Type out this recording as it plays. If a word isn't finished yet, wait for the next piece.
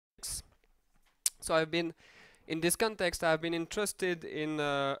So in this context, I've been interested in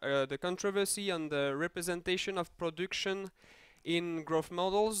the controversy on the representation of production in growth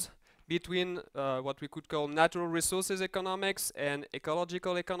models between what we could call natural resources economics and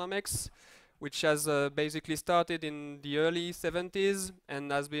ecological economics, which has basically started in the early 70s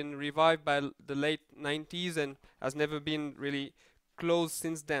and has been revived by the late 90s and has never been really closed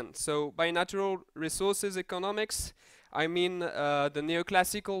since then. So by natural resources economics, I mean the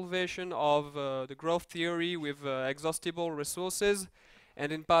neoclassical version of the growth theory with exhaustible resources,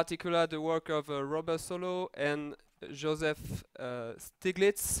 and in particular the work of Robert Solow and Joseph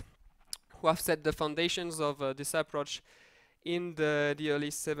Stiglitz, who have set the foundations of this approach in the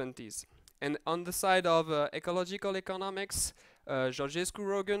early 70s. And on the side of ecological economics,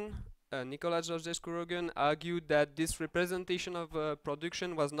 Georgescu-Roegen, Nicolas Georgescu-Roegen argued that this representation of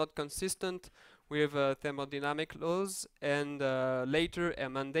production was not consistent with thermodynamic laws, and later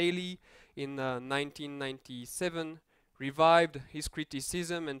Daly in 1997 revived his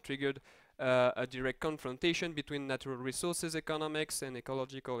criticism and triggered a direct confrontation between natural resources economics and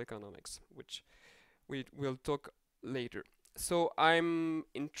ecological economics, which we will talk later. So I'm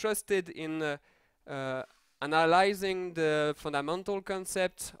interested in analyzing the fundamental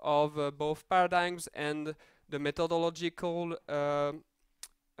concept of both paradigms and the methodological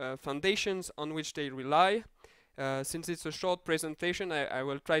foundations on which they rely. Since it's a short presentation, I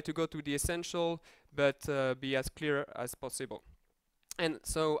will try to go to the essential, but be as clear as possible. And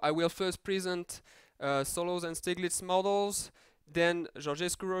so I will first present Solow's and Stiglitz models, then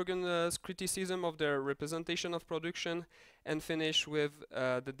Georgescu-Roegen's criticism of their representation of production, and finish with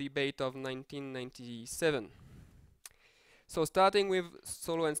the debate of 1997. So starting with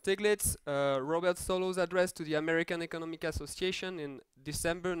Solow and Stiglitz, Robert Solow's address to the American Economic Association in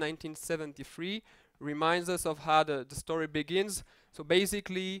December 1973 reminds us of how the story begins. So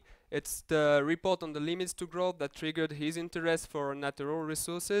basically, it's the report on the limits to growth that triggered his interest for natural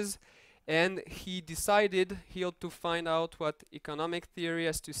resources, and he decided he ought to find out what economic theory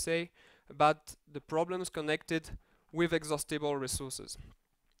has to say about the problems connected with exhaustible resources.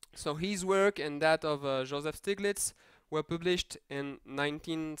 So his work and that of Joseph Stiglitz were published in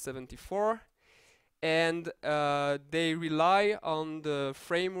 1974, and they rely on the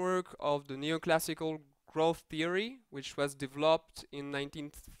framework of the neoclassical growth theory, which was developed in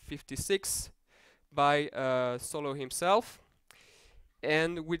 1956 by Solow himself,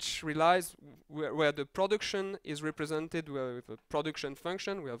 and which relies where the production is represented with a production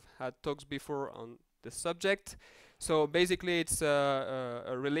function. We have had talks before on the subject. So basically it's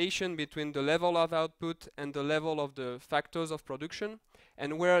a relation between the level of output and the level of the factors of production,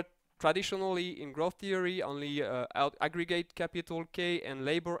 and where traditionally in growth theory only aggregate capital K and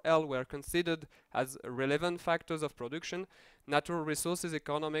labor L were considered as relevant factors of production, natural resources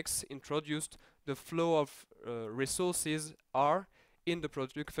economics introduced the flow of resources R in the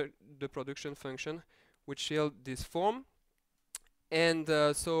production function, which held this form. And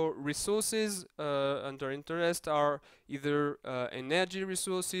so resources under interest are either energy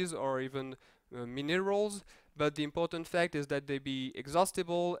resources or even minerals, but the important fact is that they be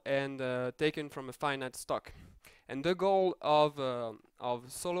exhaustible and taken from a finite stock. And the goal of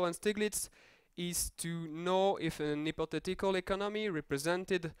Solow and Stiglitz is to know if an hypothetical economy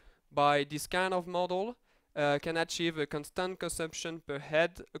represented by this kind of model can achieve a constant consumption per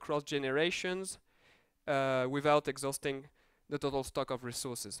head across generations without exhausting the total stock of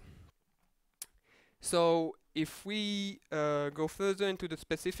resources. So if we go further into the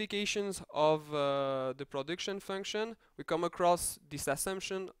specifications of the production function, we come across this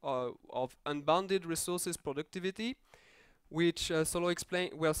assumption of unbounded resources productivity, which Solow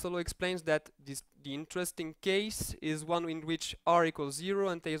explains that the interesting case is one in which R equals 0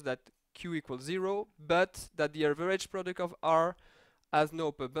 entails that Q equals 0, but that the average product of R has no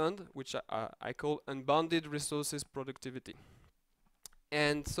upper bound, which I call unbounded resources productivity.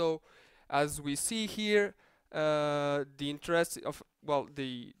 And so, as we see here, the interest of, well,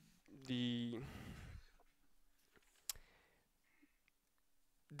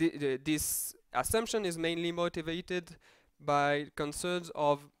 this assumption is mainly motivated by concerns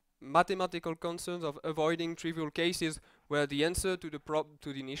of mathematical concerns of avoiding trivial cases where the answer to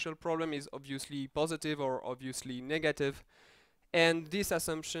the initial problem is obviously positive or obviously negative. And this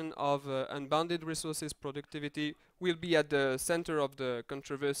assumption of unbounded resources productivity will be at the center of the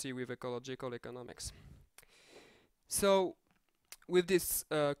controversy with ecological economics. So with this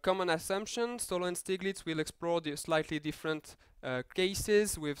common assumption, Solow and Stiglitz will explore the slightly different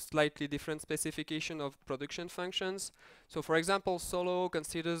cases with slightly different specification of production functions. So for example, Solow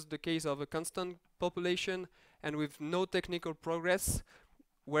considers the case of a constant population and with no technical progress,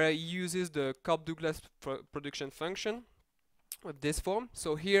 where he uses the Cobb-Douglas production function of this form.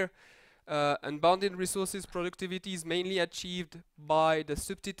 So here, unbounded resources productivity is mainly achieved by the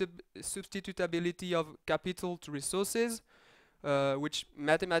substitutability of capital to resources, which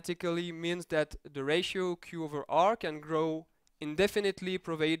mathematically means that the ratio Q over R can grow indefinitely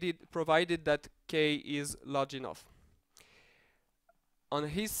provided that K is large enough. On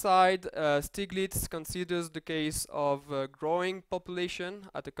his side, Stiglitz considers the case of growing population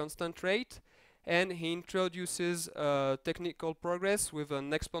at a constant rate, and he introduces technical progress with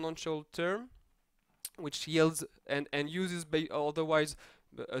an exponential term, which yields and uses otherwise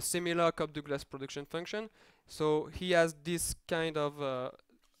a similar Cobb-Douglas production function. So he has this kind of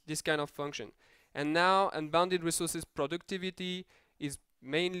function. And now unbounded resources productivity is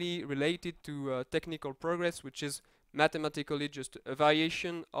mainly related to technical progress, which is mathematically just a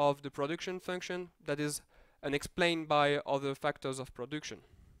variation of the production function that is unexplained by other factors of production.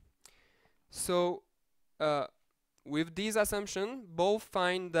 So with these assumptions, both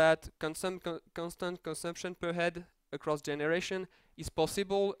find that constant consumption per head across generation is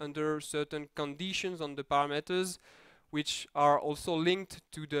possible under certain conditions on the parameters, which are also linked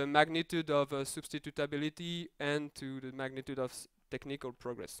to the magnitude of substitutability and to the magnitude of technical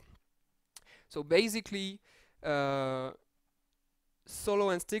progress. So basically, Solow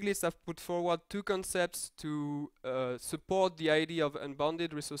and Stiglitz have put forward two concepts to support the idea of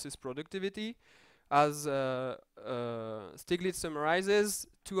unbounded resources productivity. As Stiglitz summarizes,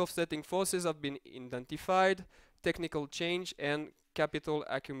 two offsetting forces have been identified: technical change and capital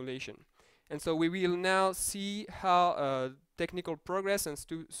accumulation. And so we will now see how technical progress and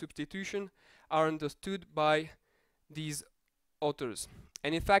substitution are understood by these authors.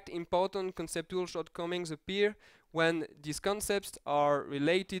 And in fact, important conceptual shortcomings appear when these concepts are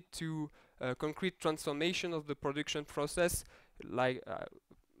related to concrete transformation of the production process, like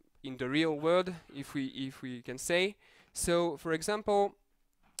in the real world, if we can say. So, for example,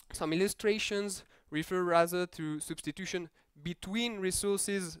 some illustrations refer rather to substitution between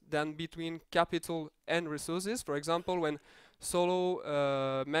resources than between capital and resources. For example, when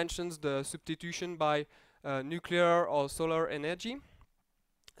Solow mentions the substitution by nuclear or solar energy.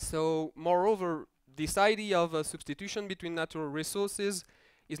 So, moreover, this idea of a substitution between natural resources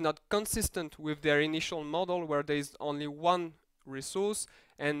is not consistent with their initial model, where there is only one resource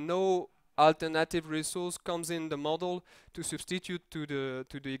and no alternative resource comes in the model to substitute to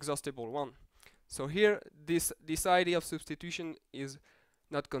the exhaustible one. So here, this idea of substitution is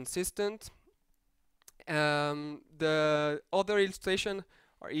not consistent. The other illustration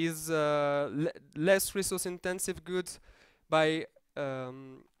is less resource-intensive goods by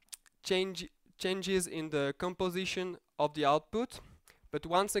changes in the composition of the output. But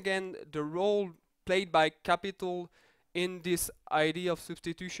once again, the role played by capital in this idea of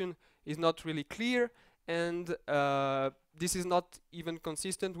substitution is not really clear, and this is not even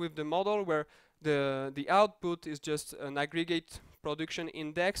consistent with the model, where the output is just an aggregate production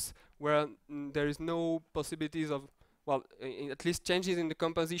index, where there is no possibilities of, well, at least changes in the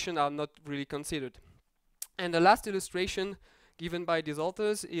composition are not really considered. And the last illustration given by these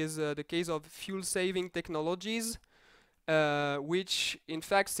authors is the case of fuel-saving technologies, which in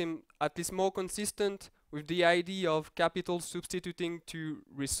fact seem at least more consistent with the idea of capital substituting to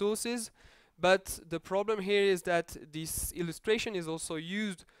resources. But the problem here is that this illustration is also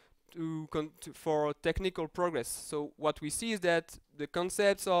used for technical progress. So what we see is that the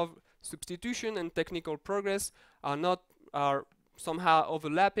concepts of substitution and technical progress are somehow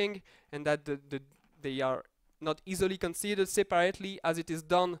overlapping, and that they are not easily considered separately as it is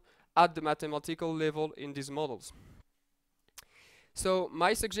done at the mathematical level in these models. So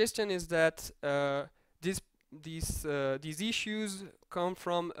my suggestion is that these issues come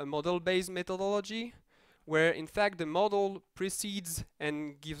from a model-based methodology, where in fact the model precedes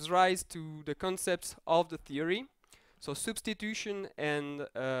and gives rise to the concepts of the theory. So substitution and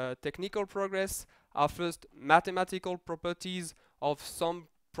technical progress are first mathematical properties of some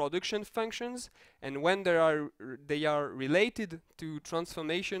production functions, and when they are related to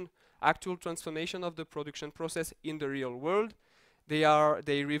actual transformation of the production process in the real world,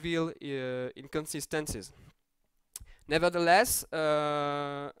 they reveal inconsistencies. Nevertheless,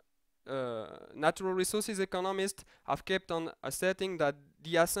 natural resources economists have kept on asserting that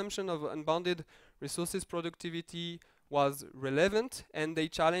the assumption of unbounded resources productivity was relevant, and they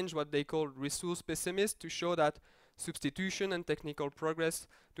challenge what they call resource pessimists to show that substitution and technical progress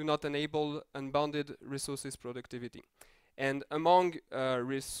do not enable unbounded resources productivity. And among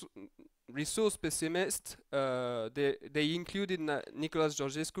resource pessimists, they included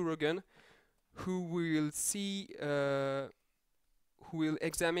Georgescu-Roegen, who who will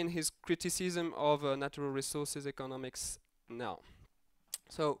examine his criticism of natural resources economics now.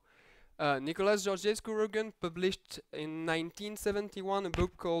 So, Nicholas Georgescu-Roegen published in 1971 a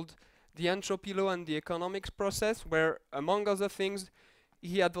book called The Entropy Law and the Economics Process, where, among other things,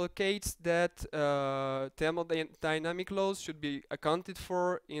 he advocates that thermodynamic laws should be accounted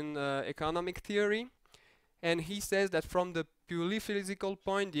for in economic theory. And he says that from the purely physical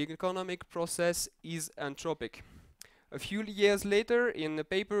point, the economic process is entropic. A few years later, in a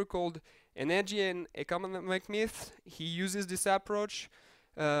paper called Energy and Economic Myths, he uses this approach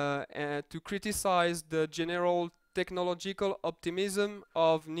to criticize the general technological optimism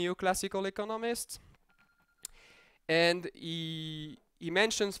of neoclassical economists. And he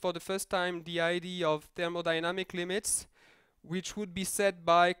mentions for the first time the idea of thermodynamic limits, which would be set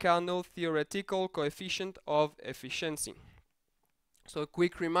by Carnot's theoretical coefficient of efficiency. So a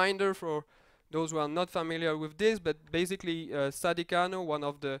quick reminder for those who are not familiar with this, but basically Sadi Carnot, one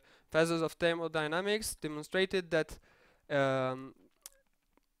of the fathers of thermodynamics, demonstrated that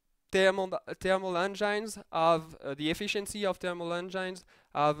thermal engines have the efficiency of thermal engines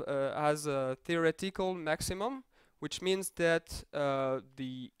has a theoretical maximum, which means that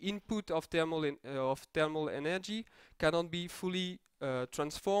the input of thermal energy cannot be fully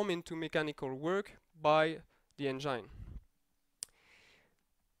transformed into mechanical work by the engine.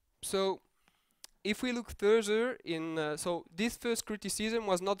 So if we look further in, so this first criticism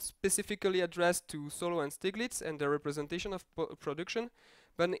was not specifically addressed to Solow and Stiglitz and the representation of production,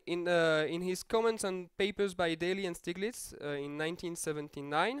 but in his comments and papers by Daly and Stiglitz in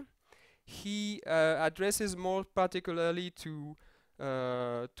 1979, he addresses more particularly to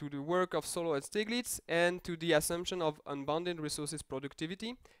the work of Solow and Stiglitz and to the assumption of unbounded resources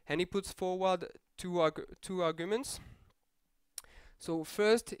productivity, and he puts forward two arguments. So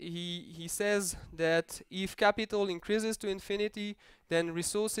first, he says that if capital increases to infinity, then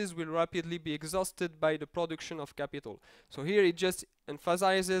resources will rapidly be exhausted by the production of capital. So here it just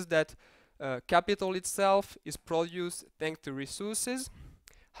emphasizes that capital itself is produced thanks to resources.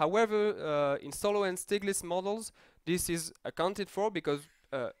 However, in Solow and Stiglitz models, this is accounted for because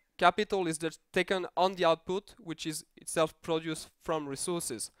capital is just taken on the output, which is itself produced from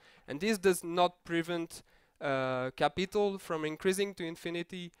resources. And this does not prevent capital from increasing to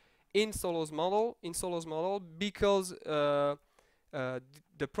infinity in Solow's model. Because the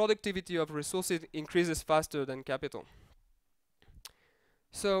productivity of resources increases faster than capital.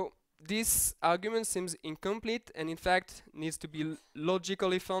 So this argument seems incomplete and in fact needs to be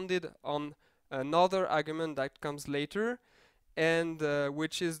logically founded on another argument that comes later, and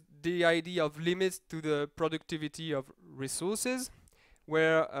which is the idea of limits to the productivity of resources,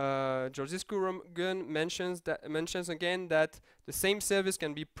 where Georgescu-Roegen mentions again that the same service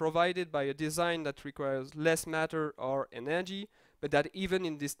can be provided by a design that requires less matter or energy, but that even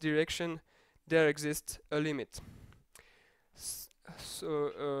in this direction there exists a limit.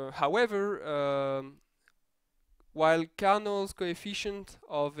 However, while Carnot's coefficient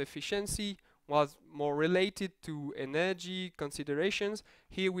of efficiency was more related to energy considerations,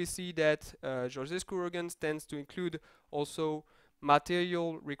 here we see that Georgescu-Roegen tends to include also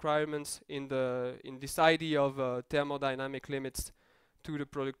material requirements in this idea of thermodynamic limits to the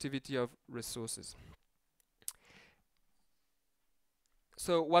productivity of resources.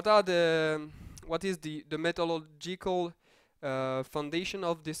 So what is the methodological foundation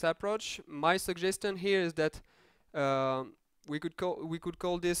of this approach? My suggestion here is that we could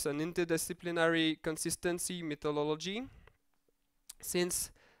call this an interdisciplinary consistency methodology,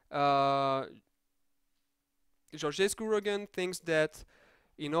 since Georgescu-Roegen thinks that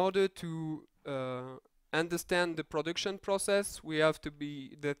in order to understand the production process,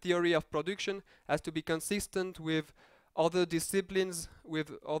 the theory of production has to be consistent with other disciplines,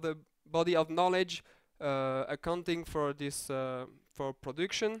 with other body of knowledge accounting for this for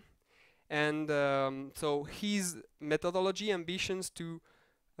production. And so his methodology ambitions to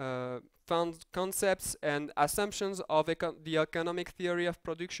found concepts and assumptions of the economic theory of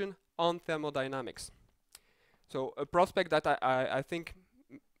production on thermodynamics. So a prospect that I think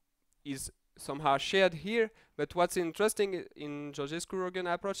is somehow shared here, but what's interesting in Georgescu-Roegen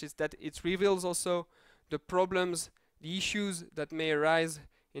approach is that it reveals also the problems, the issues that may arise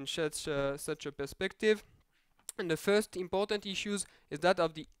in such a perspective. And the first important issues is that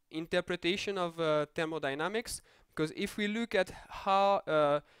of the interpretation of thermodynamics, because if we look at how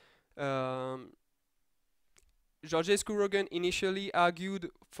Georgescu-Roegen initially argued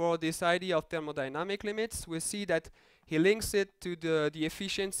for this idea of thermodynamic limits, we see that he links it to the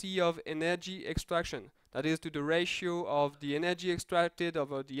efficiency of energy extraction, that is to the ratio of the energy extracted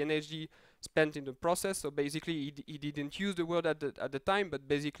over the energy spent in the process. So basically, he didn't use the word at the time, but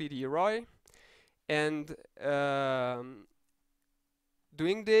basically the ROI. And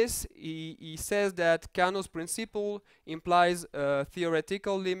doing this, he says that Carnot's principle implies a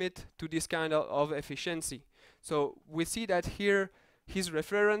theoretical limit to this kind of efficiency. So we see that here his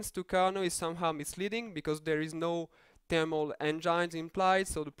reference to Carnot is somehow misleading because there is no thermal engines implied,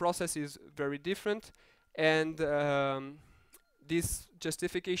 so the process is very different, and this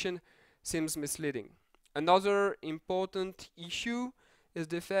justification seems misleading. Another important issue is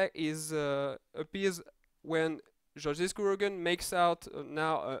the fact appears when Georgescu-Roegen makes out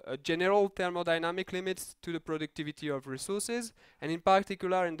now a general thermodynamic limits to the productivity of resources, and in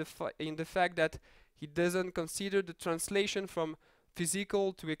particular in the fact that he doesn't consider the translation from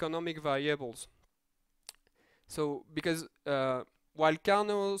physical to economic variables. So because while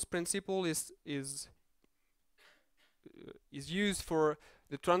Carnot's principle is used for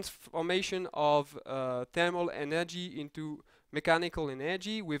the transformation of thermal energy into mechanical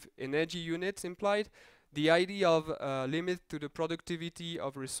energy with energy units implied, the idea of limit to the productivity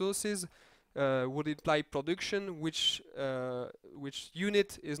of resources would imply production, which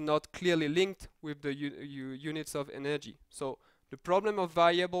unit is not clearly linked with the units of energy. So the problem of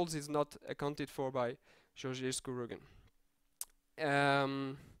variables is not accounted for by Georgescu-Roegen.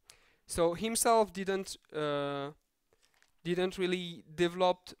 So himself didn't really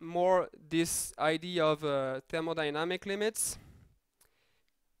develop more this idea of thermodynamic limits.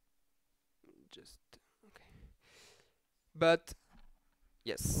 But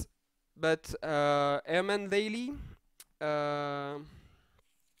yes, but Herman Daly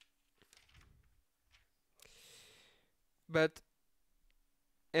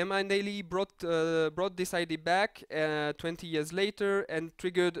brought this idea back 20 years later and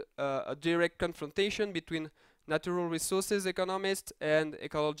triggered a direct confrontation between natural resources economists and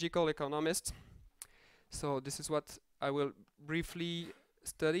ecological economists. So this is what I will briefly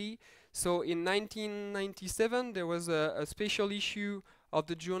study. So in 1997 there was a special issue of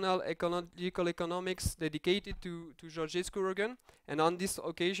the journal Ecological Economics dedicated to Georgescu-Roegen, and on this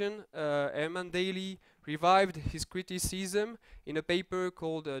occasion Herman Daly revived his criticism in a paper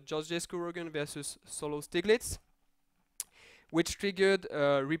called Georgescu-Roegen versus Solow Stiglitz, which triggered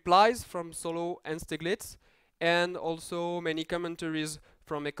replies from Solow and Stiglitz, and also many commentaries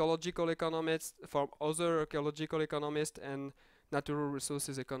from ecological economists, from other ecological economists and natural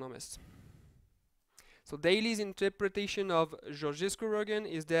resources economists. So Daly's interpretation of Georgescu-Roegen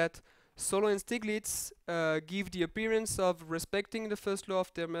is that Solow and Stiglitz give the appearance of respecting the first law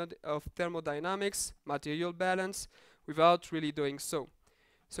of thermodynamics, material balance, without really doing so.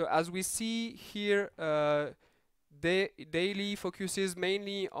 So as we see here, Daly focuses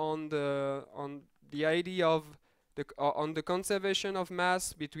mainly on the idea of on the conservation of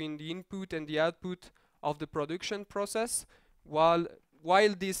mass between the input and the output of the production process, while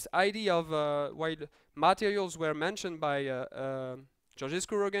this idea of while materials were mentioned by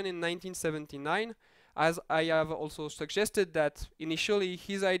Georgescu-Roegen in 1979, as I have also suggested that initially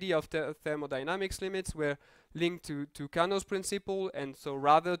his idea of thermodynamics limits were linked to Carnot's principle, and so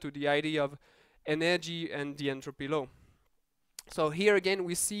rather to the idea of energy and the entropy law. So here again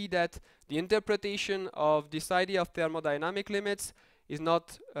we see that the interpretation of this idea of thermodynamic limits is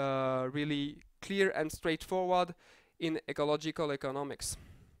not really clear and straightforward in ecological economics.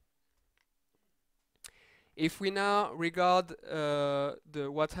 If we now regard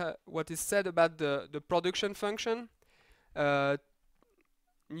what is said about the production function,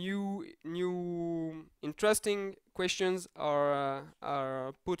 new interesting questions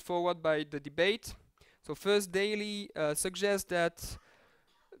are put forward by the debate. So first, Daly suggests that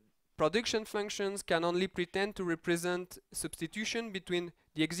production functions can only pretend to represent substitution between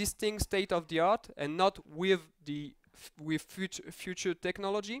the existing state of the art and not with future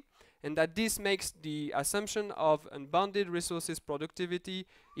technology, and that this makes the assumption of unbounded resources productivity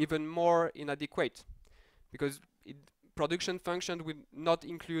even more inadequate, because production function will not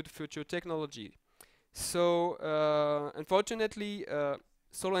include future technology. So unfortunately,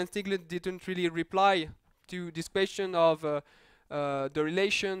 Solow and Stiglitz didn't really reply to this question of the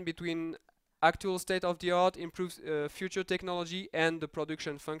relation between actual state of the art, improves future technology, and the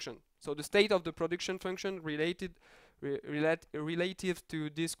production function. So the state of the production function relative to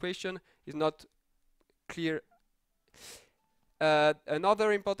this question is not clear.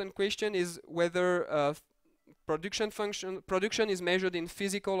 Another important question is whether production is measured in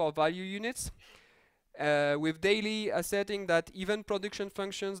physical or value units, with Daly asserting that even production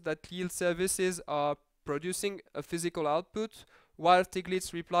functions that yield services are producing a physical output, while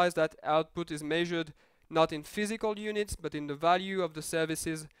Stiglitz replies that output is measured not in physical units but in the value of the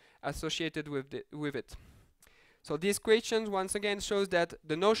services associated with it. So these questions once again shows that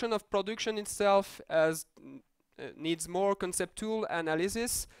the notion of production itself needs more conceptual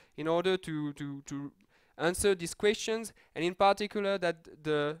analysis in order to answer these questions, and in particular that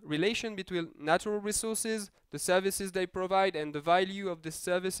the relation between natural resources, the services they provide, and the value of the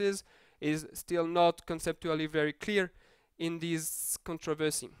services is still not conceptually very clear in this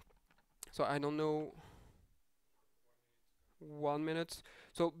controversy. So I don't know, 1 minute.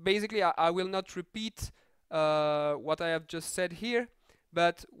 So basically I will not repeat what I have just said here,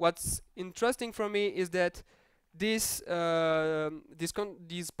 but what's interesting for me is that these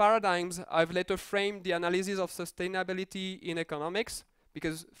paradigms I've later framed the analysis of sustainability in economics,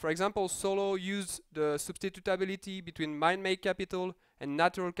 because for example Solow used the substitutability between man-made capital and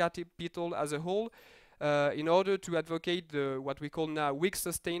natural capital as a whole in order to advocate the what we call now weak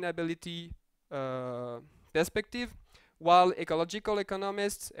sustainability perspective, while ecological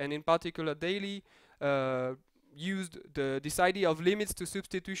economists, and in particular Daly, used this idea of limits to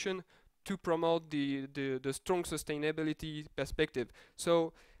substitution to promote the strong sustainability perspective.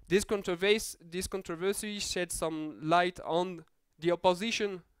 So this controversy sheds some light on the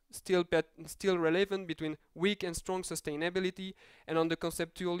opposition still relevant between weak and strong sustainability, and on the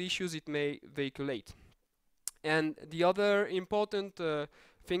conceptual issues it may veiculate. And the other important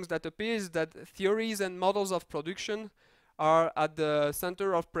things that appear is that theories and models of production are at the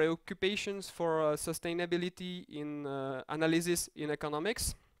center of preoccupations for sustainability in analysis in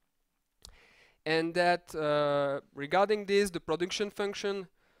economics, and that regarding this, the production function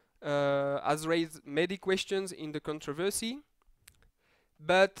has raised many questions in the controversy,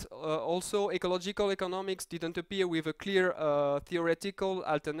 but also ecological economics didn't appear with a clear theoretical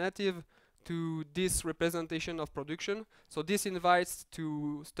alternative to this representation of production. So this invites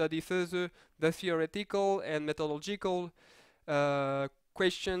to study further the theoretical and methodological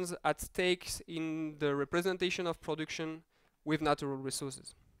questions at stake in the representation of production with natural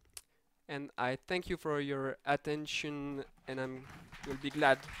resources. And I thank you for your attention, and I will be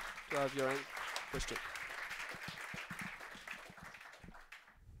glad to have your question.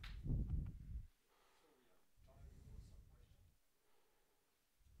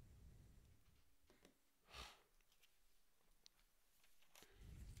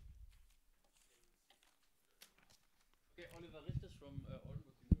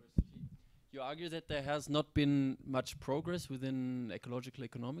 You argue that there has not been much progress within ecological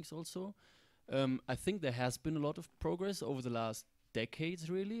economics also. I think there has been a lot of progress over the last decades,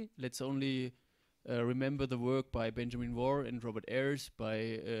 really. Let's only remember the work by Benjamin Warr and Robert Ayers,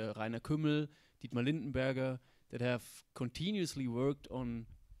 by Rainer Kümmel, Dietmar Lindenberger, that have continuously worked on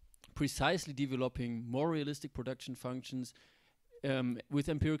precisely developing more realistic production functions with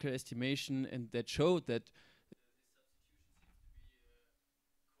empirical estimation, and that showed that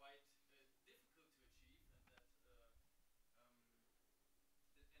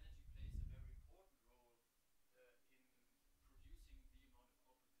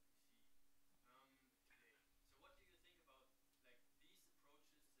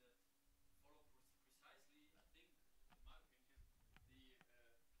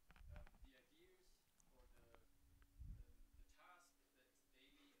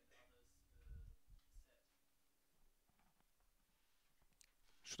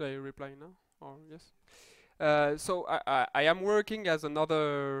Should I reply now, or yes? So I am working as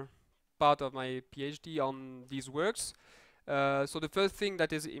another part of my PhD on these works. So the first thing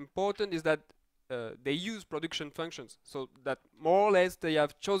that is important is that they use production functions, so that more or less they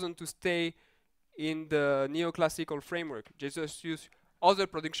have chosen to stay in the neoclassical framework. They just use other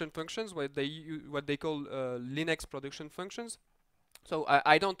production functions, what they call Linux production functions. So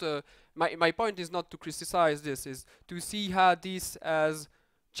I don't. My point is not to criticize this; is to see how this has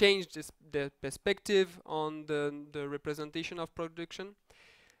changed the perspective on the representation of production.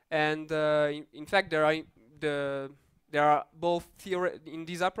 And in fact, there are both in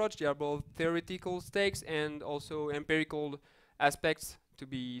this approach. There are both theoretical stakes and also empirical aspects to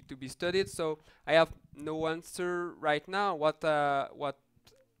be studied. So I have no answer right now. What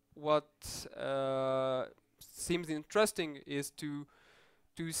seems interesting is to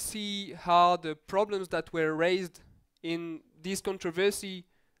see how the problems that were raised in this controversy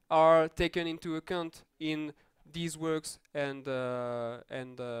are taken into account in these works and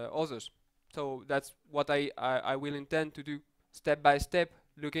others. So that's what I will intend to do step by step,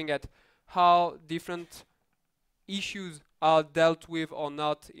 looking at how different issues are dealt with or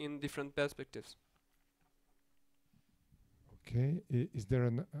not in different perspectives. Okay. Is there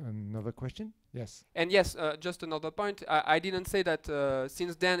another question? Yes. And yes, just another point. I didn't say that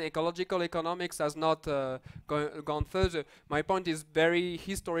since then ecological economics has not gone further. My point is very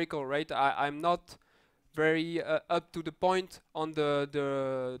historical, right? I'm not very up to the point on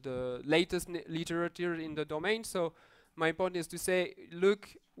the latest literature in the domain. So my point is to say, look,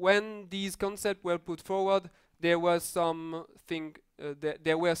 when these concepts were put forward, there was something,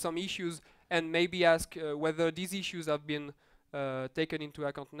 there were some issues, and maybe ask whether these issues have been taken into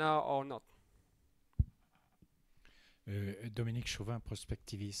account now or not. Dominique Chauvin,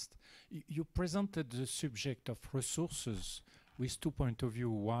 prospectivist. You presented the subject of resources with 2 points of view,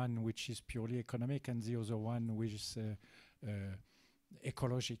 one which is purely economic and the other one which is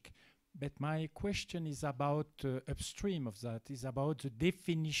ecologic. But my question is about upstream of that, is about the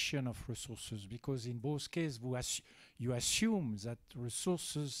definition of resources, because in both cases you assume that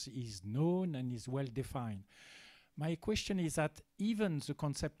resources is known and is well defined. My question is that even the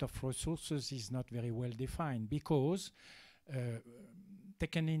concept of resources is not very well defined, because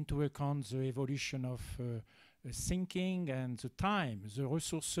taken into account the evolution of thinking and the time, the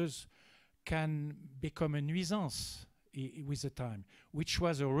resources can become a nuisance with the time, which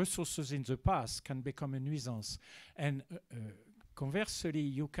was the resources in the past can become a nuisance. And conversely,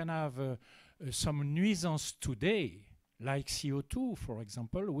 you can have some nuisance today, like CO2, for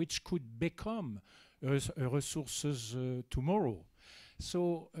example, which could become resources tomorrow.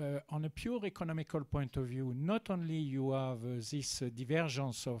 So on a pure economical point of view, not only you have this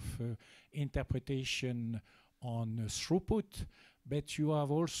divergence of interpretation on throughput, but you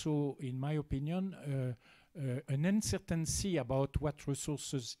have also, in my opinion, an uncertainty about what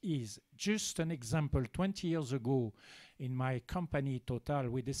resources is. Just an example, 20 years ago, in my company, Total,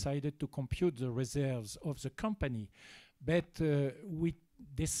 we decided to compute the reserves of the company, but we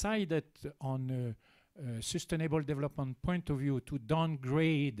decided on sustainable development point of view to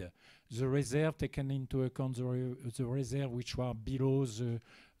downgrade the reserve, taken into account the reserve which were below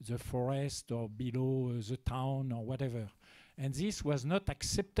the forest or below the town or whatever. And this was not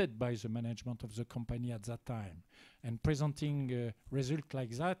accepted by the management of the company at that time. And presenting a result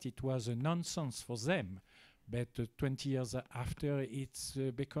like that, it was a nonsense for them. But 20 years after, it's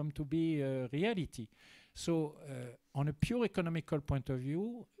become to be a reality. So on a pure economical point of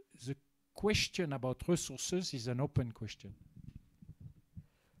view, the question about resources is an open question.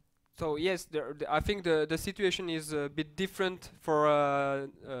 So yes, I think the situation is a bit different for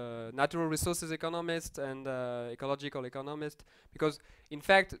natural resources economists and ecological economists, because in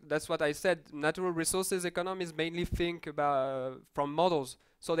fact that's what I said. Natural resources economists mainly think about from models,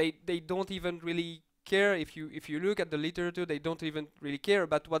 so they don't even really care. If you look at the literature, they don't even really care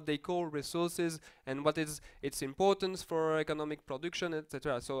about what they call resources and what is its importance for economic production,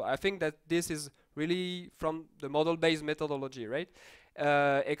 etc. So I think that this is really from the model-based methodology, right?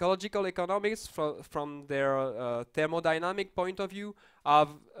 Ecological economics from their thermodynamic point of view have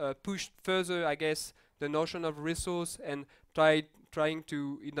pushed further, I guess, the notion of resource and trying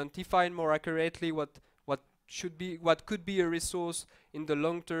to identify more accurately what could be a resource in the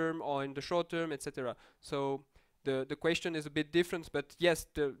long term or in the short term, etc. So the question is a bit different, but yes,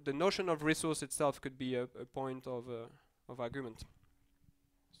 the notion of resource itself could be a point of argument.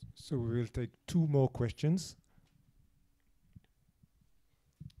 So we will take 2 more questions.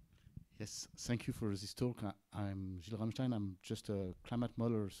 Yes, thank you for this talk. I'm Gilles Ramstein. I'm just a climate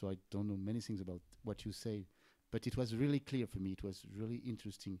modeler, so I don't know many things about what you say. But it was really clear for me. It was really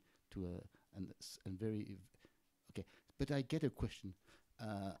interesting to and very okay. But I get a question.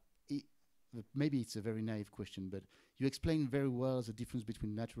 Maybe it's a very naive question, but you explained very well the difference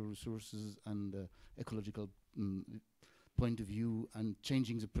between natural resources and ecological point of view and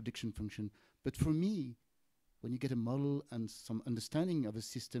changing the production function. But for me, when you get a model and some understanding of a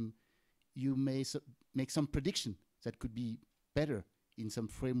system, you may make some prediction that could be better in some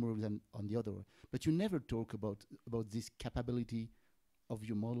framework than on the other. But you never talk about this capability of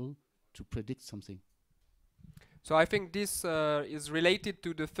your model to predict something. So I think this is related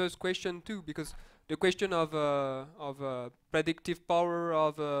to the first question too, because the question of predictive power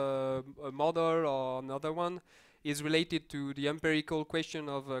of a model or another one is related to the empirical question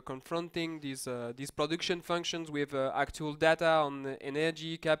of confronting these production functions with actual data on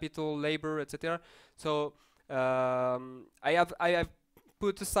energy, capital, labor, etc. So I have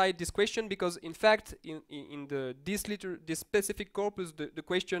put aside this question because, in fact, in this specific corpus, the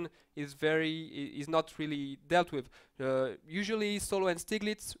question is not really dealt with. Usually, Solow and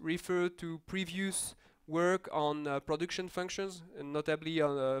Stiglitz refer to previous work on production functions, and notably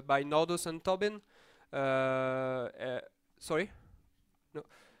by Nordos and Tobin. Sorry, no,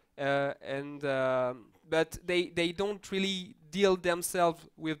 but they don't really deal themselves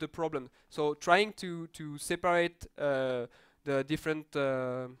with the problem. So trying to separate the different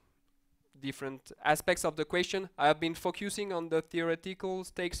aspects of the question. I have been focusing on the theoretical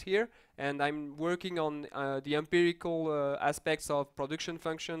stakes here, and I'm working on the empirical aspects of production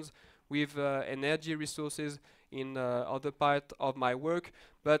functions with energy resources in other part of my work.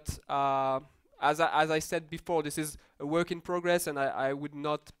 But as I said before, this is a work in progress, and I would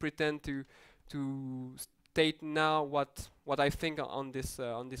not pretend to state now what I think on this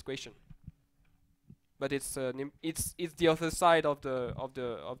question. But it's the other side of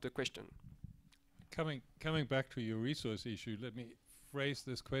the question. Coming back to your resource issue, let me phrase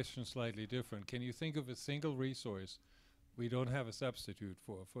this question slightly different. Can you think of a single resource we don't have a substitute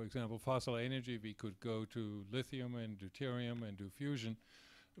for? For example, fossil energy, we could go to lithium and deuterium and do fusion.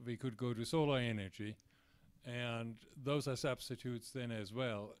 We could go to solar energy, and those are substitutes then as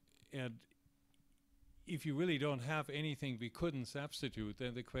well. And if you really don't have anything we couldn't substitute,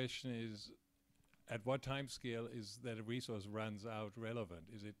 then the question is, at what time scale is that a resource runs out relevant?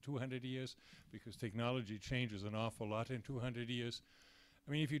 Is it 200 years? Because technology changes an awful lot in 200 years.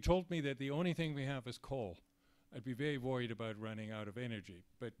 I mean, if you told me that the only thing we have is coal, I'd be very worried about running out of energy.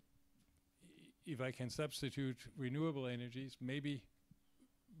 But if I can substitute renewable energies, maybe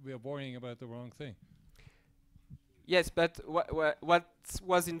we're worrying about the wrong thing. Yes, but what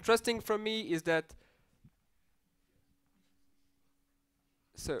was interesting for me is that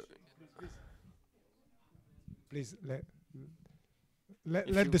Please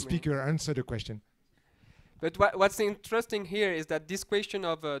let the speaker answer the question. But what's interesting here is that this question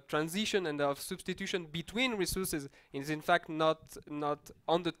of transition and of substitution between resources is in fact not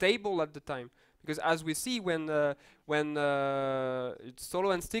on the table at the time, because as we see when Solow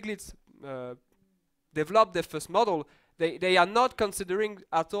and Stiglitz developed their first model, they are not considering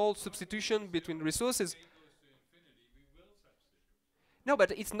at all substitution between resources. No,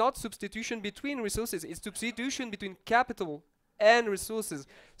 but it's not substitution between resources, it's substitution between capital and resources.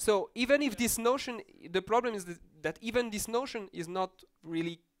 So even if this notion, the problem is that even this notion is not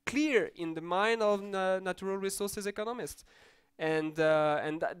really clear in the mind of natural resources economists. And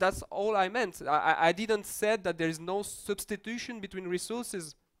that's all I meant. I didn't say that there is no substitution between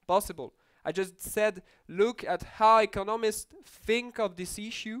resources possible. I just said, look at how economists think of this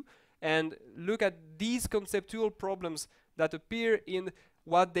issue and look at these conceptual problems that appear in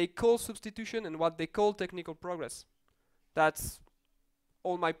what they call substitution and what they call technical progress. That's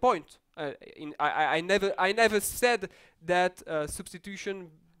all my point. I never said that substitution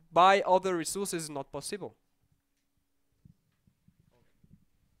by other resources is not possible.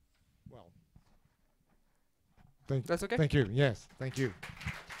 Well, that's okay. Thank you. Yes, thank you.